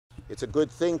It's a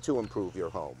good thing to improve your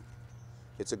home.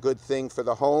 It's a good thing for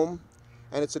the home,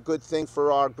 and it's a good thing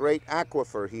for our great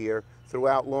aquifer here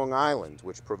throughout Long Island,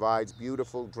 which provides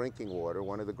beautiful drinking water,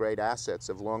 one of the great assets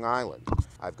of Long Island.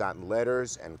 I've gotten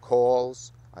letters and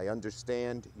calls. I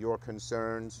understand your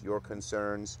concerns,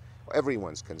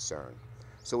 everyone's concern.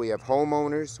 So we have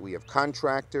homeowners, we have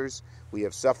contractors, we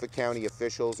have Suffolk County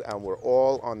officials, and we're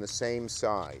all on the same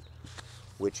side,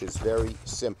 which is very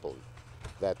simple,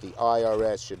 that the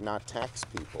IRS should not tax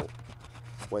people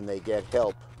when they get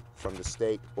help from the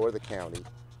state or the county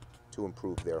to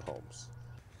improve their homes.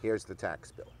 Here's the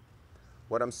tax bill.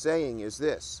 What I'm saying is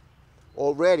this.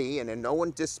 Already, and no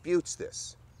one disputes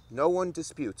this,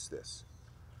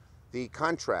 the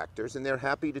contractors, and they're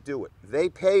happy to do it, they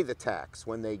pay the tax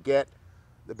when they get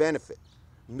the benefit.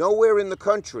 Nowhere in the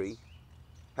country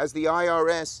has the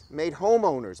IRS made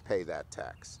homeowners pay that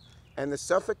tax. And the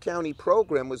Suffolk County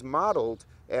program was modeled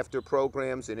after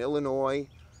programs in Illinois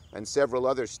and several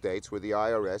other states where the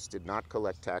IRS did not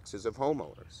collect taxes of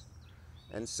homeowners.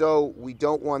 And so we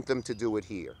don't want them to do it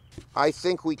here. I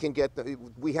think we can get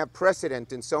we have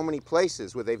precedent in so many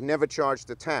places where they've never charged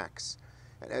a tax.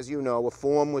 And as you know, a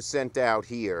form was sent out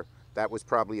here. That was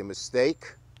probably a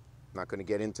mistake. I'm not going to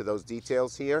get into those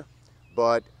details here,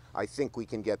 but I think we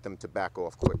can get them to back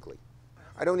off quickly.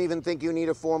 I don't even think you need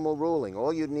a formal ruling.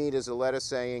 All you need is a letter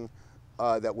saying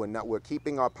that we're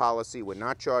keeping our policy, we're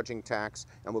not charging tax,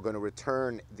 and we're going to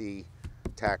return the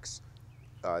tax,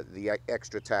 the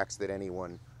extra tax that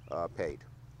anyone paid.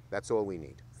 That's all we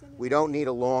need. We don't need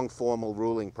a long formal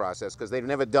ruling process because they've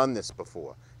never done this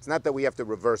before. It's not that we have to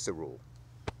reverse a rule.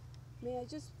 May I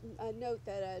just note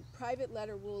that a private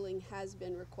letter ruling has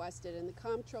been requested, and the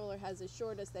comptroller has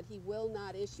assured us that he will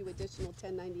not issue additional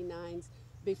 1099s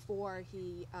before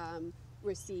he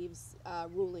receives a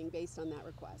ruling based on that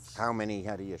request. How many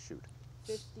had he issued?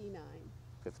 59.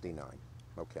 59.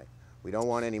 Okay. We don't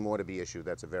want any more to be issued.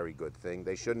 That's a very good thing.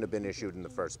 They shouldn't have been issued in the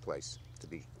first place, to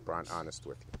be honest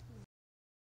with you.